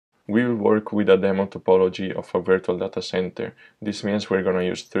We will work with a demo topology of a virtual data center. This means we're going to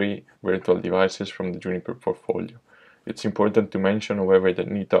use 3 virtual devices from the Juniper portfolio. It's important to mention, however, that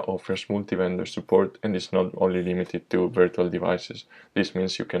NITA offers multi-vendor support and is not only limited to virtual devices. This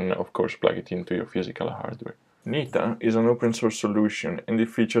means you can, of course, plug it into your physical hardware. NITA is an open source solution and it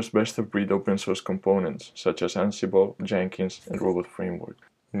features best-of-breed open source components such as Ansible, Jenkins, and Robot Framework.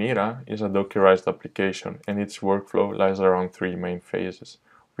 NITA is a Dockerized application and its workflow lies around 3 main phases.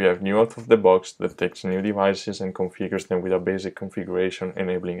 We have new out of the box that takes new devices and configures them with a basic configuration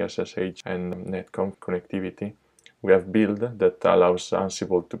enabling SSH and netconf connectivity. We have build that allows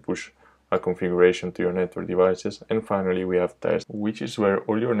Ansible to push a configuration to your network devices, and finally we have test, which is where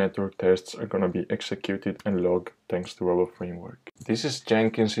all your network tests are going to be executed and logged thanks to Robot Framework. This is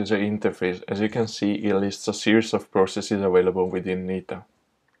Jenkins user interface. As you can see, it lists a series of processes available within NITA,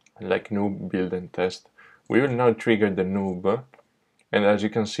 like noob, build, and test. We will now trigger the noob, and as you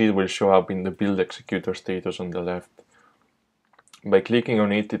can see, it will show up in the build executor status on the left. By clicking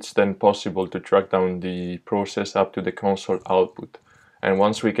on it, it's then possible to track down the process up to the console output. And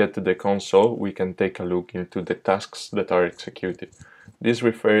once we get to the console, we can take a look into the tasks that are executed. This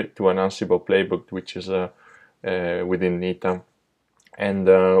refers to an Ansible playbook, which is within NITA. And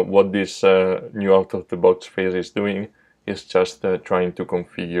what this new out-of-the-box phase is doing is just trying to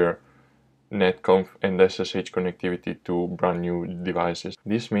configure netconf and SSH connectivity to brand new devices.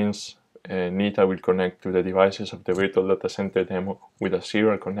 This means NITA will connect to the devices of the virtual data center demo with a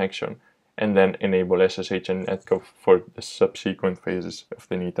serial connection and then enable SSH and netconf for the subsequent phases of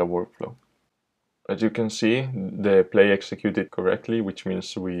the NITA workflow. As you can see, the play executed correctly, which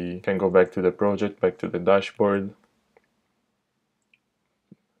means we can go back to the project, back to the dashboard,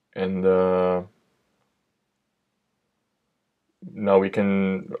 and now I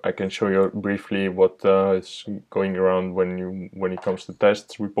can show you briefly what is going around when it comes to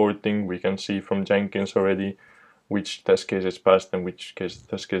tests reporting. We can see from Jenkins already which test cases passed and which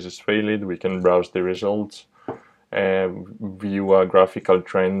test cases failed. We can browse the results, view a graphical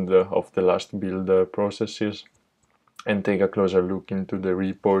trend of the last build processes, and take a closer look into the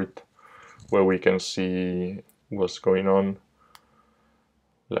report where we can see what's going on,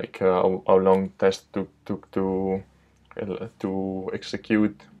 like how long test took to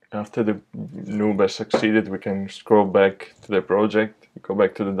execute. After the noob has succeeded, we can scroll back to the project, go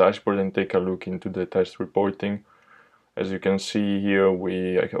back to the dashboard, and take a look into the test reporting. As you can see here,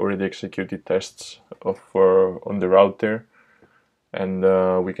 we already executed tests on the router, and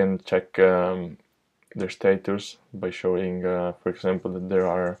we can check their status by showing, for example,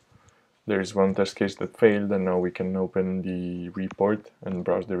 that there is one test case that failed, and now we can open the report and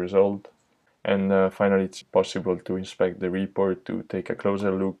browse the result. And finally, it's possible to inspect the report to take a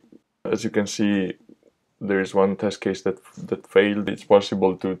closer look. As you can see, there is one test case that failed. It's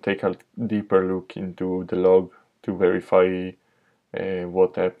possible to take a deeper look into the log to verify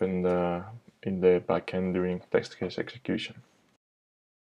what happened in the backend during test case execution.